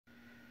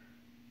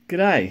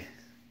G'day,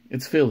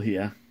 it's Phil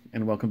here,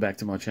 and welcome back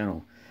to my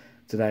channel.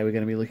 Today we're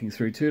going to be looking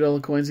through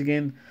 $2 coins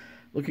again,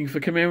 looking for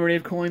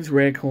commemorative coins,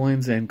 rare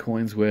coins, and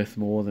coins worth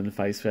more than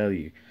face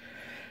value.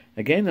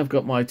 Again, I've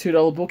got my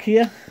 $2 book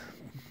here,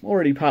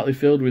 already partly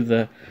filled with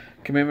the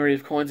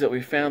commemorative coins that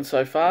we've found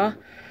so far,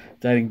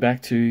 dating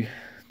back to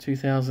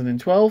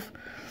 2012.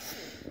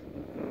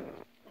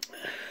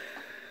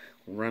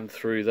 We'll run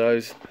through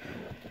those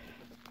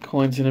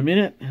coins in a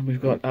minute, and we've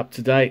got up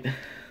to date,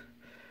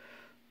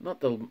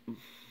 not the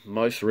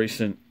most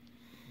recent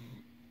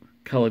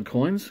coloured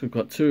coins. We've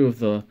got two of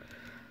the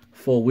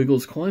 4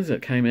 Wiggles coins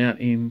that came out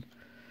in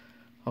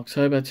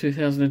October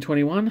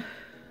 2021.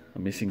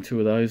 I'm missing 2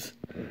 of those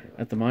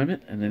at the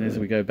moment. And then as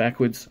we go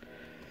backwards,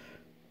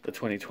 the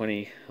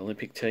 2020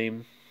 Olympic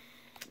team,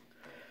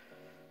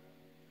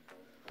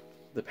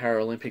 the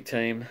Paralympic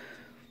team,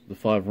 the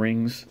 5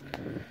 rings.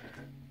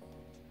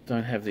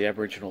 Don't have the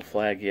Aboriginal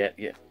flag yet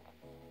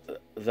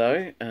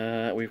though.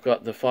 We've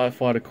got the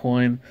firefighter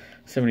coin,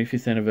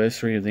 75th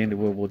anniversary of the end of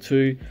World War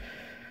II,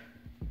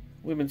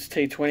 Women's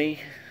T20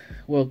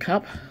 World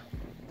Cup,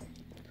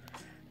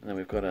 and then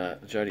we've got a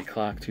Jodie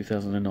Clark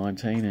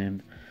 2019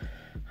 and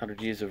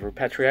 100 years of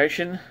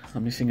repatriation.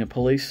 I'm missing a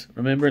police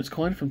remembrance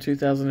coin from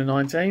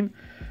 2019.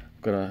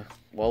 I've got a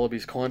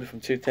Wallabies coin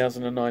from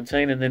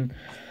 2019, and then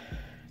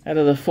out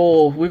of the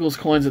 4 Wiggles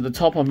coins at the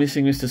top, I'm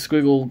missing Mr.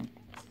 Squiggle,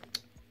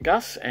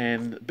 Gus,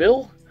 and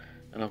Bill,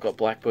 and I've got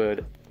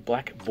Blackboard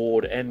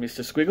and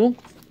Mr. Squiggle.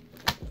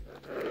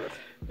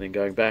 And then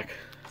going back,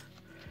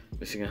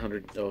 missing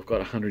 100. Oh, I've got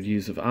 100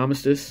 years of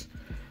armistice.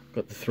 I've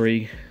got the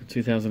 3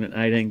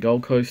 2018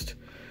 Gold Coast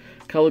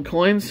coloured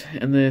coins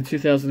and the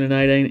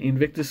 2018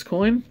 Invictus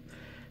coin.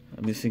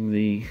 I'm missing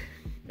the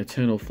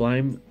Eternal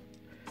Flame,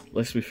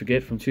 lest we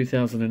forget, from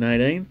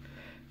 2018,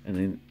 and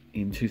then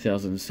in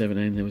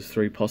 2017 there was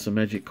 3 Possum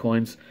Magic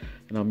coins,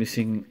 and I'm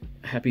missing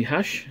Happy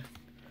Hush.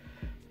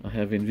 I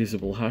have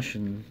Invisible Hush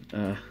and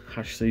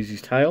Hush Sees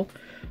His Tail.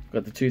 I've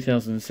got the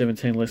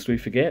 2017 Lest We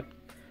Forget.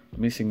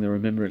 I'm missing the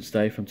Remembrance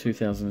Day from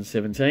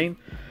 2017.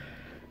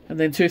 And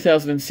then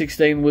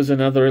 2016 was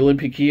another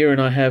Olympic year, and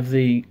I have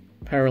the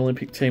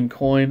Paralympic team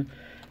coin,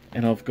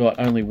 and I've got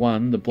only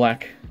one, the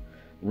black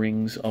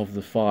rings of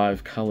the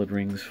 5 coloured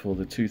rings for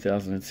the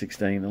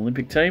 2016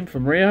 Olympic team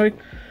from Rio.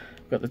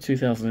 I've got the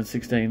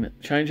 2016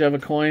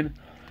 changeover coin,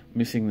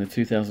 missing the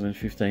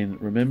 2015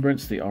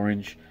 Remembrance, the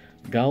orange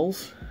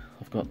gulls.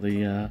 I've got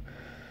the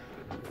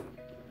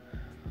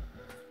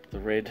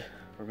red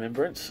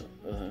Remembrance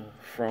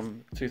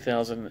from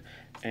 2000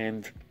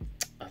 and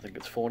I think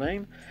it's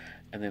 14,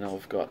 and then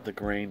I've got the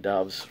green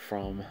doves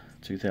from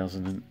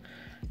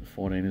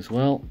 2014 as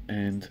well,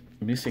 and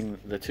missing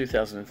the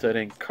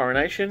 2013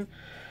 Coronation.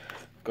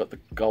 I've got the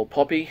gold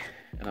poppy,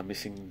 and I'm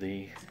missing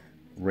the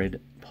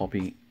red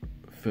poppy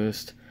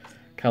first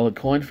coloured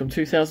coin from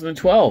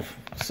 2012.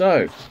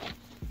 So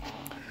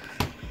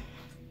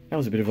that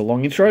was a bit of a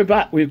long intro,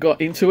 but we've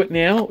got into it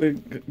now.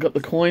 We've got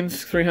the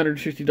coins,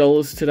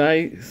 $350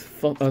 today,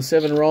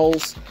 7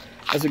 rolls.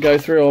 As we go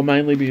through, I'll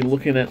mainly be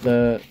looking at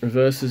the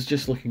reverses,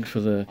 just looking for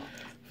the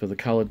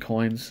coloured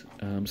coins,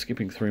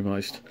 skipping through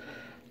most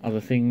other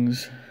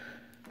things.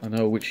 I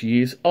know which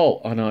years.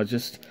 Oh, I know. I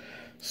just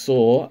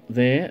saw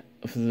there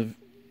for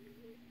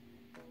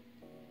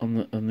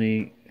on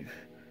the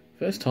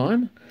first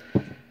time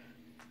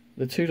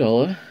the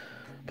 $2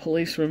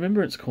 police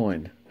remembrance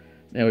coin.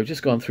 Now, we've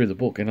just gone through the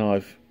book, and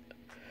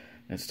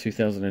that's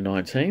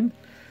 2019.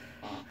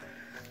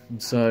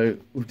 And so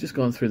we've just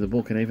gone through the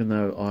book, and even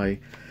though I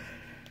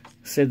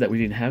said that we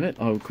didn't have it,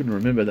 I couldn't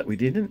remember that we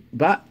didn't.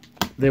 But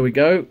there we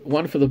go,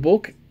 1 for the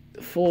book,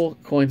 4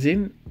 coins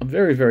in. I'm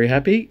very, very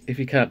happy, if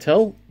you can't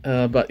tell.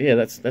 But yeah,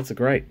 that's a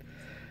great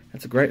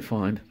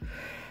find.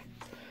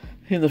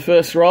 In the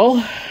first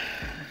roll,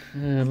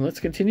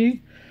 let's continue.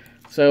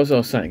 So as I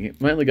was saying,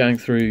 mainly going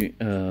through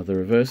the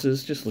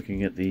reverses, just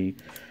looking at the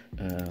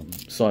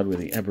side where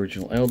the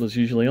Aboriginal elders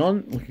usually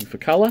on, looking for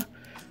colour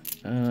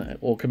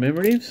or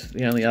commemoratives.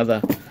 The only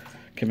other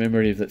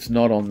commemorative that's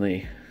not on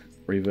the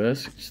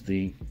reverse is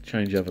the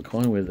changeover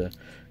coin, where the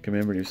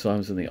commemorative sign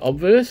is in the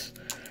obverse.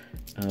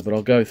 But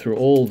I'll go through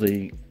all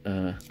the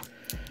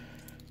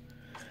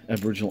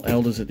Aboriginal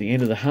elders at the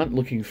end of the hunt,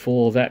 looking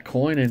for that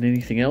coin and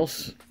anything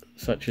else,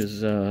 such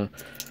as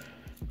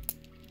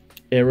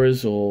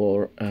errors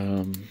or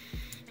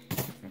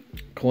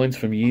coins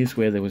from years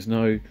where there was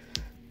no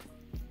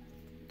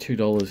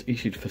 $2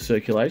 issued for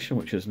circulation,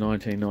 which is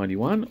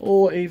 1991,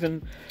 or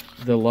even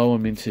the lower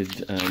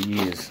minted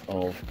years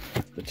of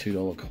the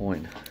 $2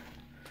 coin.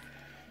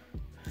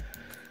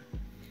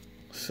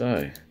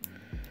 So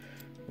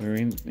we're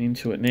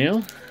into it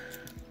now,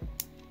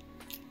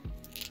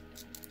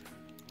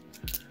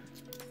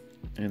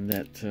 and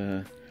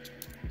that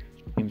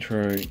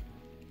intro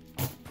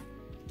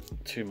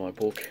to my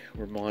book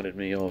reminded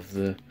me of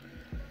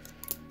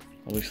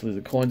obviously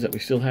the coins that we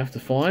still have to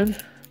find,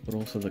 but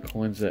also the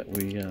coins that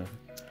we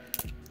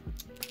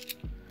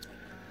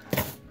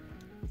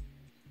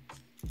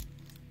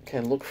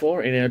can look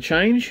for in our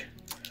change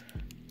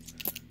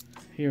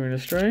here in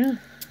Australia.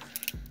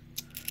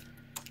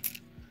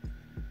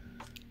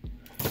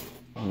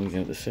 we go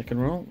to the second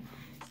roll.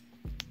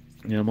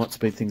 Now I might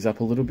speed things up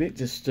a little bit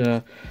just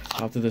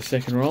after the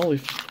second roll.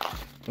 If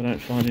I don't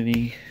find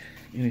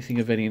anything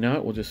of any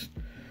note, we'll just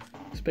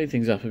speed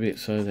things up a bit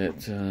so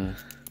that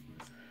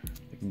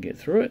we can get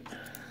through it.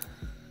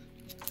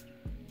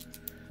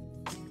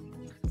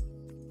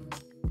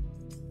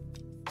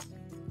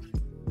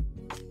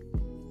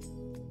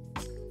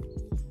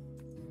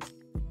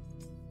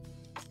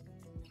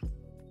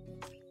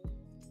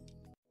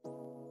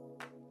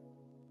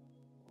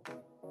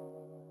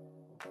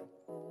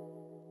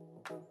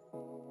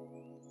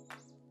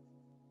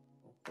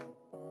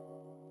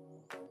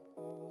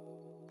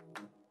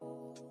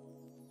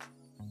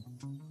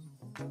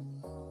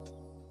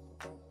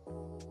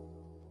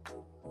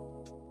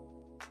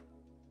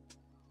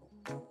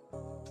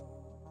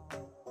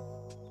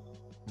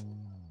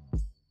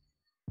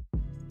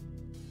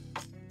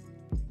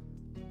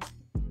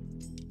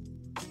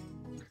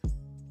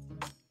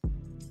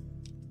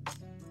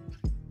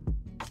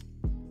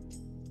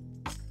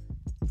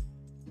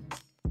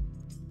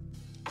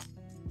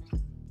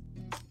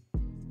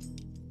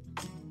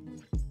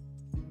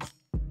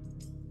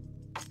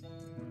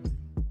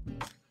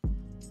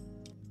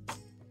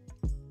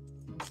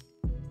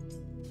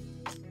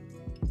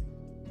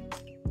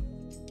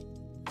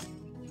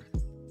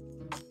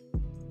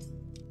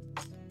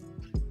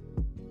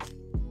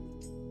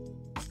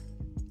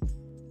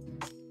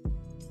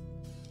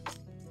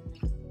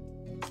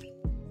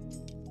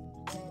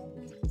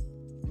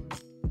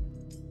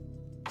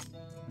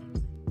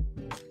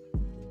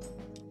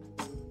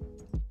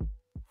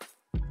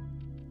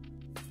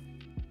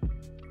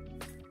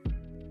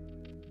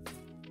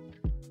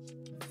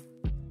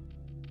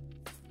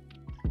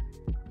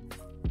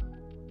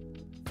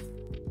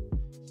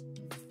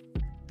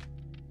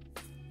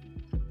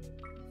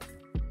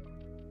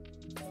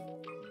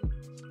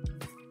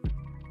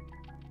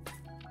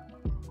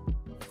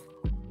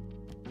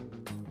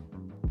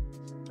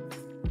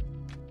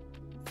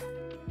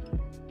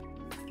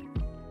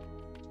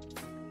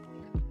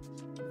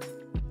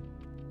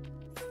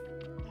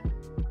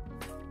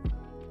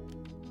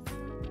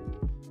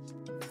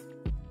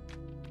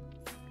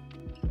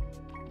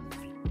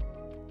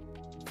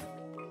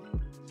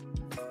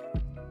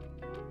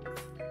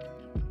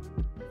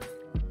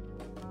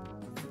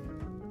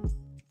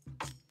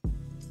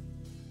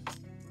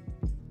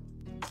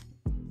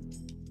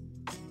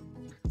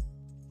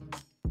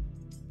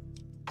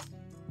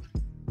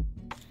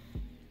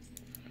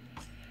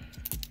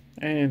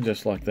 And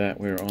just like that,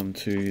 we're on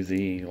to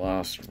the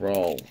last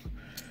roll.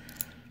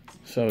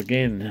 So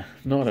again,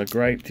 not a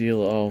great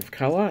deal of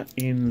colour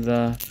in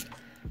the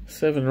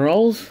 7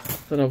 rolls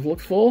that I've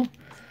looked for,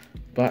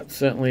 but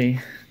certainly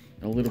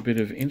a little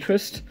bit of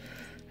interest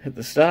at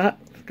the start.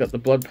 Got the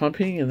blood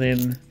pumping, and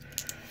then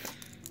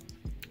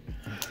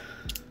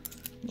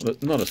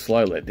not a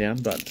slow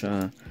letdown, but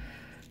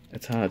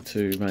it's hard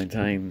to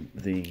maintain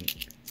the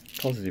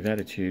positive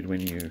attitude when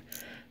you're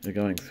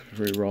going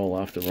through roll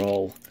after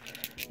roll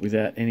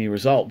without any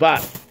result.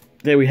 But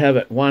there we have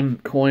it, 1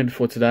 coin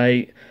for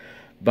today,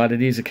 but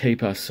it is a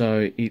keeper,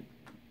 so it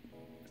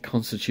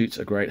constitutes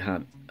a great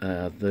hunt.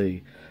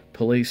 The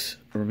police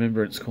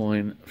remembrance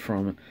coin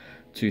from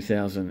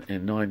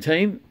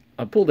 2019.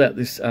 I pulled out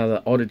this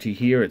other oddity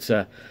here. It's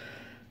a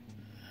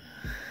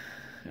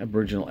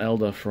Aboriginal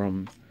elder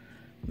from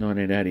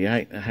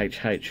 1988, a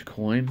HH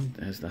coin.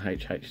 It has the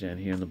HH down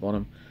here in the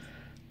bottom,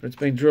 but it's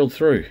been drilled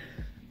through,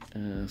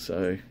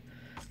 so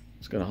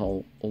it's got a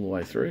hole all the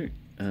way through,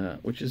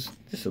 which is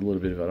just a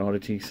little bit of an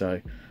oddity, so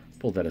I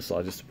pulled that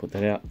aside just to put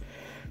that out,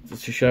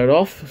 just to show it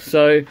off.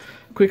 So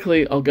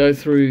quickly I'll go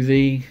through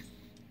the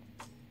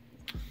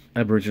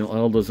Aboriginal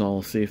elders.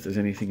 I'll see if there's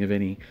anything of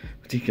any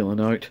particular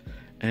note,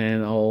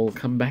 and I'll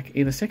come back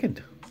in a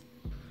second.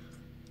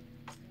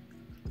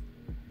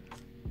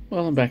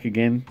 Well, I'm back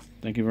again.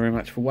 Thank you very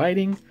much for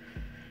waiting.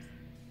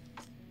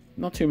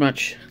 Not too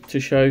much to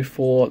show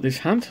for this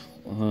hunt.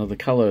 The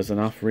colour is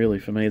enough really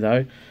for me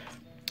though.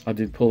 I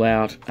did pull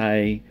out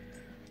a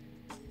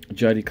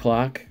Jody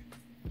Clark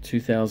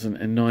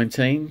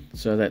 2019,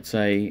 so that's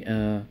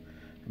a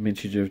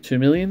mintage of 2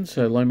 million,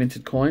 so low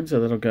minted coin,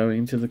 so that'll go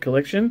into the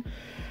collection,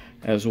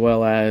 as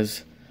well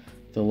as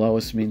the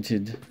lowest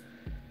minted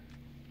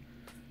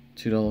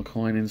 $2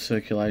 coin in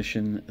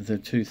circulation, the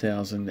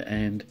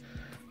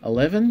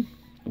 2011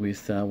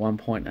 with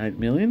 1.8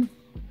 million.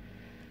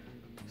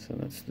 So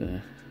that's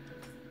the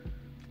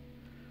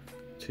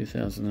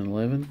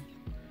 2011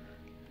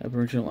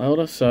 Aboriginal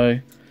elder. So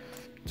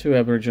 2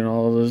 Aboriginal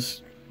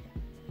elders,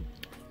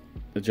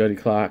 the Jody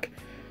Clark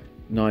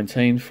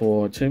 19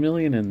 for 2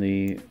 million and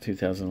the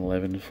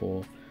 2011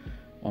 for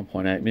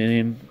 1.8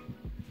 million.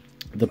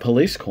 The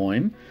police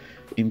coin,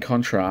 in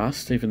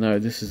contrast, even though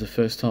this is the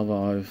first time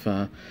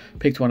I've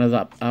picked one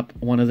up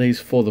one of these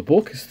for the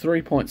book, is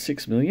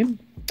 3.6 million.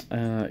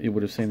 You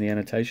would have seen the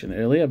annotation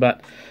earlier,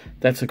 but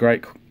that's a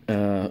great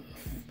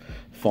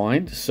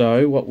find.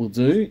 So what we'll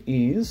do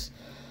is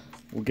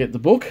we'll get the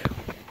book,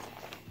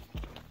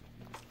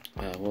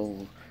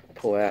 we'll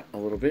pull out a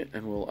little bit,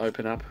 and we'll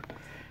open up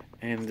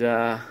and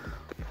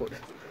put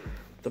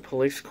the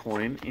police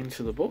coin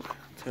into the book,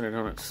 turn it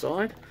on its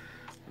side,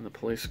 and the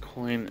police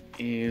coin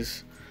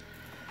is,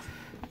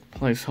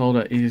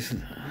 placeholder is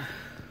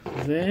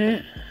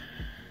there.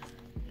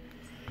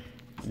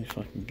 If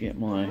I can get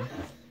my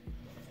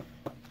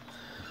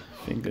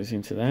fingers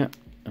into that,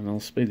 and I'll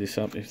speed this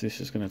up if this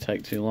is going to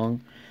take too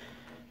long,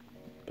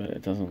 but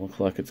it doesn't look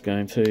like it's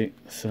going to.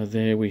 So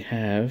there we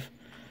have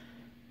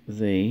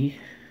the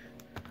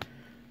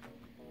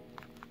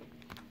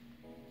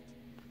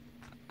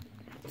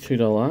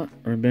 $2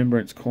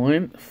 remembrance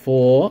coin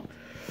for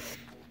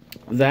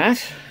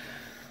that.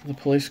 The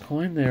police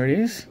coin, there it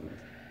is.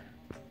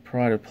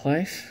 Pride of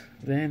place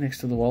there next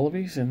to the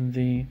wallabies and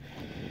the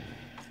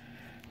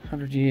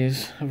 100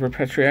 years of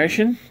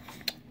repatriation.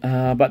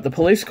 But the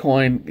police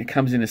coin, it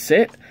comes in a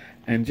set,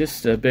 and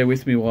just bear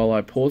with me while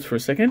I pause for a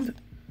second.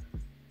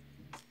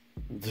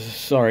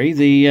 Sorry,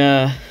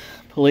 the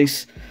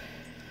police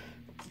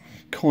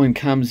coin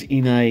comes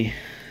in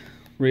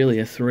really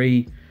a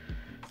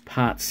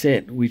 3-part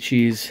set, which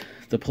is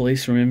the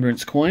police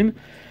remembrance coin,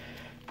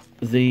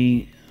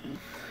 the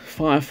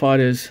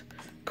firefighters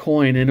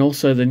coin, and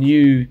also the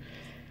new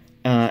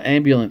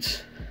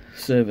ambulance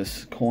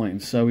service coin.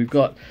 So we've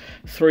got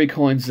 3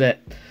 coins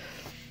that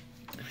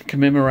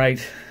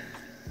commemorate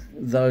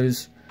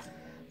those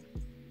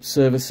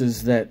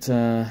services that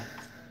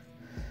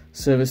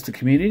service the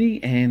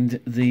community, and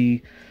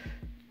the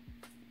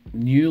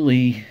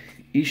newly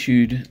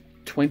issued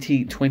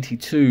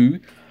 2022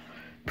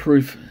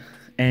 proof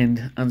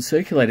and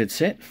uncirculated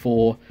set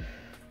for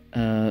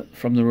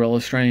from the Royal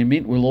Australian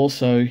Mint will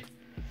also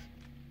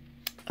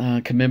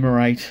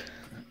commemorate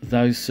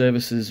those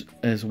services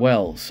as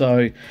well.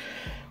 So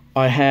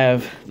I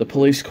have the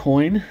police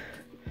coin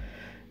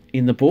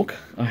in the book.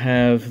 I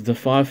have the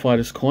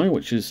firefighters coin,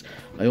 which is,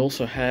 I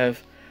also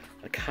have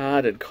a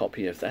carded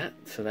copy of that.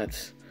 So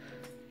that's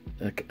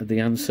the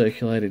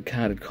uncirculated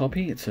carded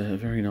copy. It's a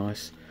very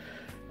nice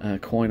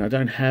coin. I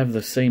don't have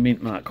the C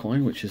Mint Mark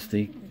coin, which is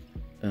the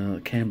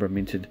Canberra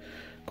minted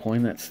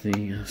coin. That's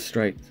the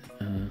straight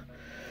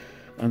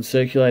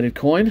uncirculated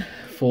coin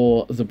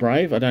for the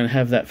Brave. I don't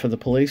have that for the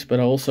police, but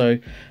I also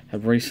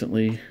have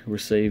recently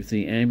received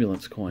the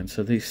ambulance coin.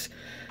 So this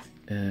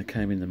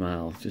came in the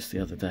mail just the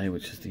other day,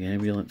 which is the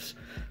ambulance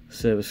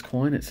service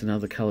coin. It's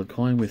another coloured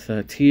coin with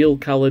a teal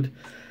coloured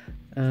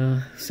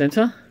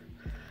centre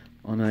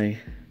on a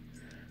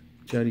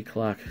Jody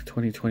Clark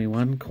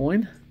 2021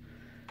 coin.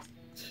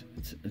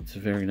 It's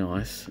very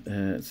nice.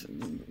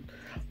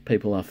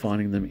 People are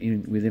finding them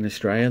within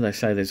Australia. They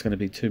say there's going to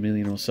be 2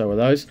 million or so of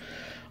those.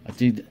 I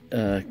did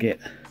get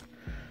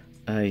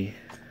a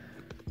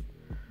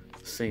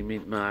C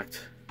Mint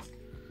marked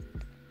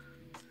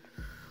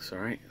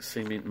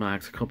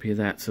copy of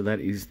that. So that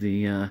is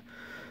the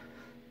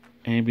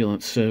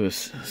ambulance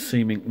service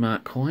C Mint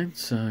mark coin.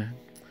 So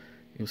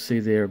you'll see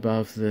there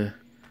above the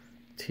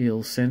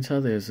teal centre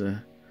there's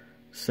a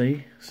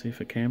C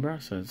for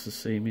Canberra. So it's a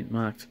C Mint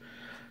marked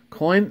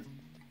coin.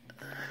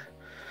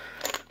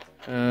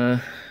 There's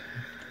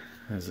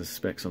the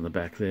specs on the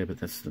back there, but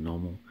that's the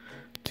normal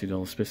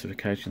 $2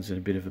 specifications and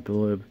a bit of a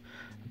blurb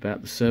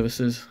about the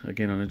services,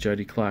 again on a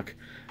Jody Clark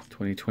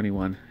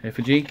 2021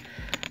 effigy.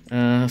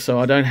 So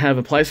I don't have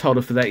a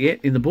placeholder for that yet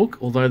in the book,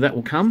 although that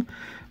will come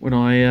when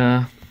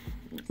I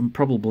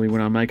probably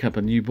when I make up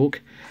a new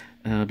book,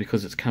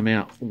 because it's come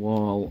out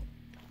while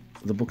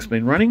the book's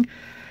been running.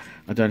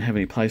 I don't have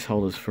any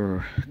placeholders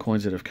for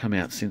coins that have come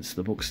out since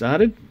the book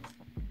started.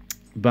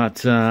 But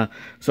so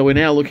we're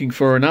now looking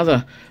for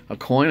a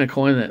coin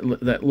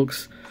that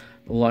looks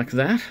like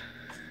that.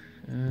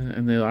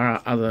 And there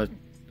are other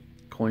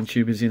coin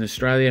tubers in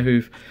Australia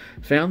who've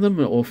found them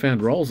or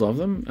found rolls of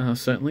them,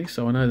 certainly,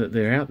 so I know that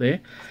they're out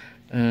there.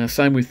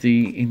 Same with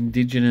the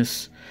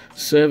Indigenous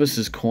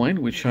Services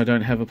coin, which I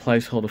don't have a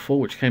placeholder for,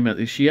 which came out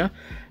this year.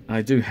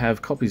 I do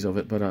have copies of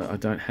it, but I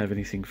don't have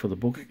anything for the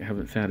book. I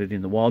haven't found it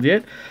in the wild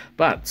yet.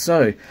 But,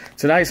 so,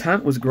 today's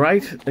hunt was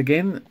great.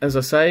 Again, as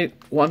I say,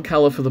 one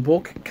colour for the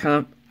book.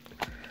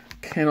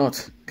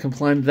 Cannot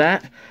complain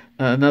that.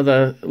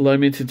 Another low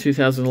minted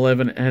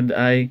 2011 and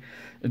a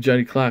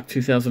Jody Clark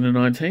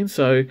 2019.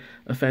 So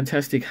a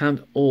fantastic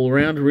hunt all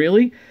around,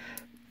 really.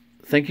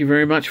 Thank you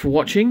very much for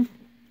watching.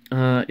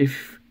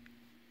 If,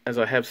 as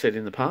I have said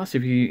in the past,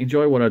 if you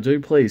enjoy what I do,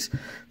 please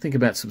think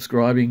about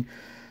subscribing,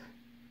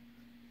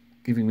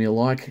 giving me a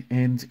like,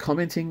 and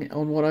commenting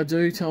on what I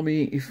do. Tell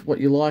me what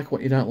you like,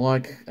 what you don't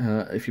like.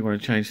 If you want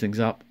to change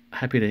things up,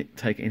 happy to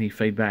take any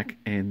feedback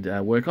and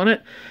work on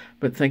it.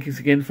 But thank you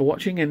again for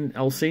watching, and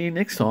I'll see you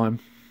next time.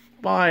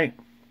 Bye.